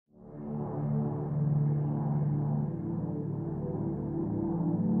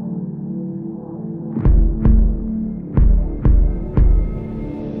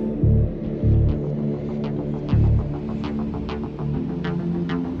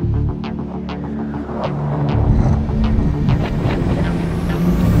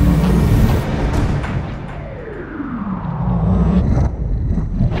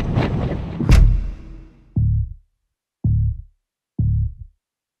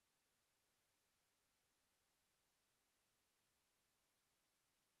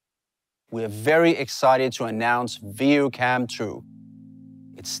we are very excited to announce Veo Cam 2.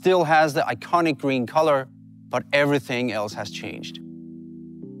 It still has the iconic green color, but everything else has changed.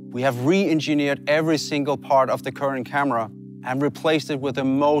 We have re-engineered every single part of the current camera and replaced it with the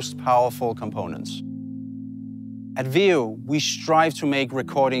most powerful components. At Veo, we strive to make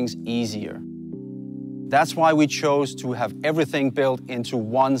recordings easier. That's why we chose to have everything built into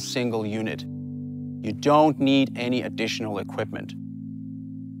one single unit. You don't need any additional equipment.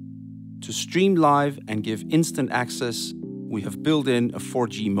 To stream live and give instant access, we have built in a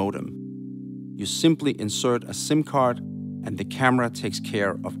 4G modem. You simply insert a SIM card and the camera takes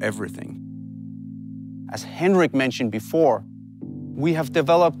care of everything. As Henrik mentioned before, we have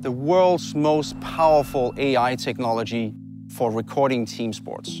developed the world's most powerful AI technology for recording team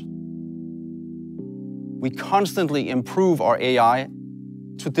sports. We constantly improve our AI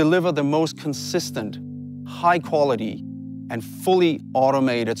to deliver the most consistent, high quality, and fully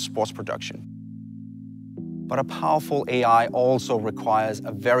automated sports production. But a powerful AI also requires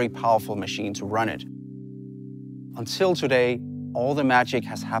a very powerful machine to run it. Until today, all the magic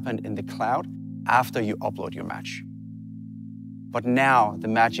has happened in the cloud after you upload your match. But now the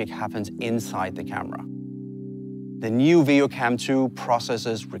magic happens inside the camera. The new Veo Cam 2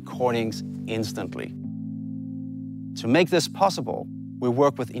 processes recordings instantly. To make this possible, we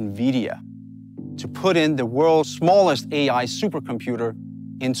work with NVIDIA to put in the world's smallest AI supercomputer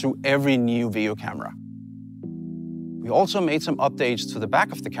into every new Veo camera. We also made some updates to the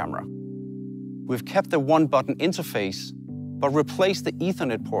back of the camera. We've kept the one-button interface, but replaced the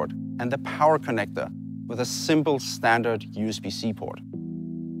Ethernet port and the power connector with a simple standard USB-C port.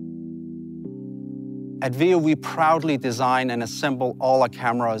 At Veo, we proudly design and assemble all our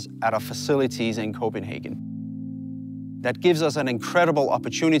cameras at our facilities in Copenhagen. That gives us an incredible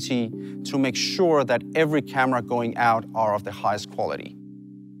opportunity to make sure that every camera going out are of the highest quality.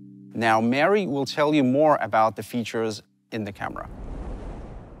 Now, Mary will tell you more about the features in the camera.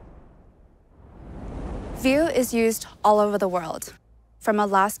 Veo is used all over the world, from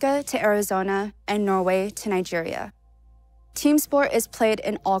Alaska to Arizona and Norway to Nigeria. Team sport is played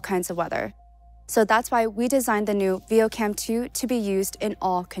in all kinds of weather, so that's why we designed the new Veo Cam 2 to be used in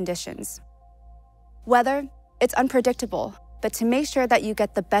all conditions. Weather, it's unpredictable, but to make sure that you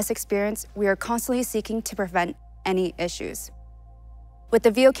get the best experience, we are constantly seeking to prevent any issues. With the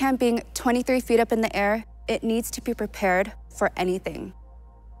Veo Cam being 23 feet up in the air, it needs to be prepared for anything.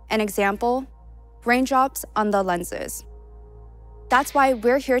 An example, raindrops on the lenses. That's why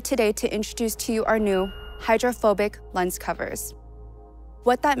we're here today to introduce to you our new hydrophobic lens covers.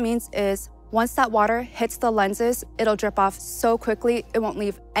 What that means is, once that water hits the lenses, it'll drip off so quickly it won't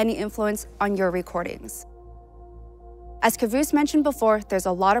leave any influence on your recordings. As Kawus mentioned before, there's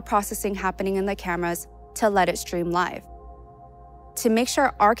a lot of processing happening in the cameras to let it stream live. To make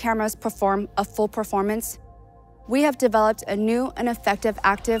sure our cameras perform a full performance, we have developed a new and effective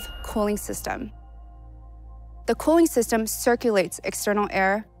active cooling system. The cooling system circulates external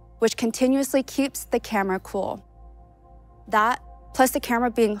air, which continuously keeps the camera cool. That, plus the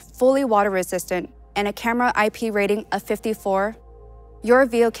camera being fully water resistant and a camera IP rating of 54, your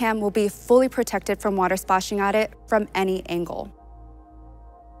Veo Cam will be fully protected from water splashing at it from any angle.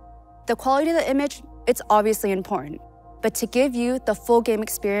 The quality of the image, it's obviously important, but to give you the full game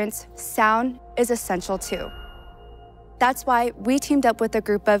experience, sound is essential too. That's why we teamed up with a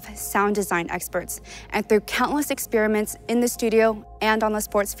group of sound design experts, and through countless experiments in the studio and on the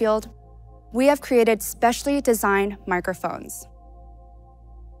sports field, we have created specially designed microphones.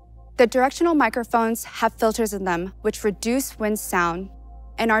 The directional microphones have filters in them which reduce wind sound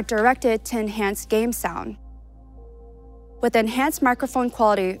and are directed to enhance game sound. With enhanced microphone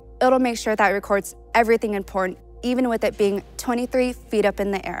quality, it'll make sure that it records everything important, even with it being 23 feet up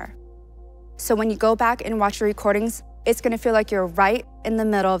in the air. So when you go back and watch your recordings, it's going to feel like you're right in the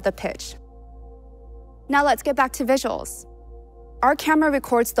middle of the pitch. Now let's get back to visuals. Our camera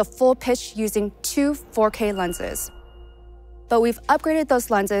records the full pitch using 2 4K lenses. But we've upgraded those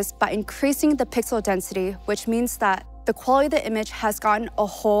lenses by increasing the pixel density, which means that the quality of the image has gotten a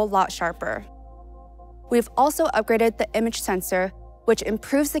whole lot sharper. We've also upgraded the image sensor, which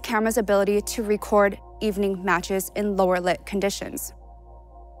improves the camera's ability to record evening matches in lower lit conditions.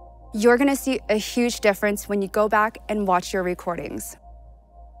 You're gonna see a huge difference when you go back and watch your recordings.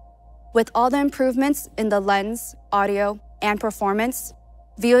 With all the improvements in the lens, audio, and performance,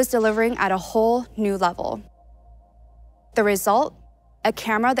 Veo is delivering at a whole new level. The result? A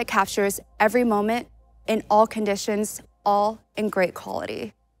camera that captures every moment in all conditions, all in great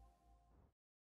quality.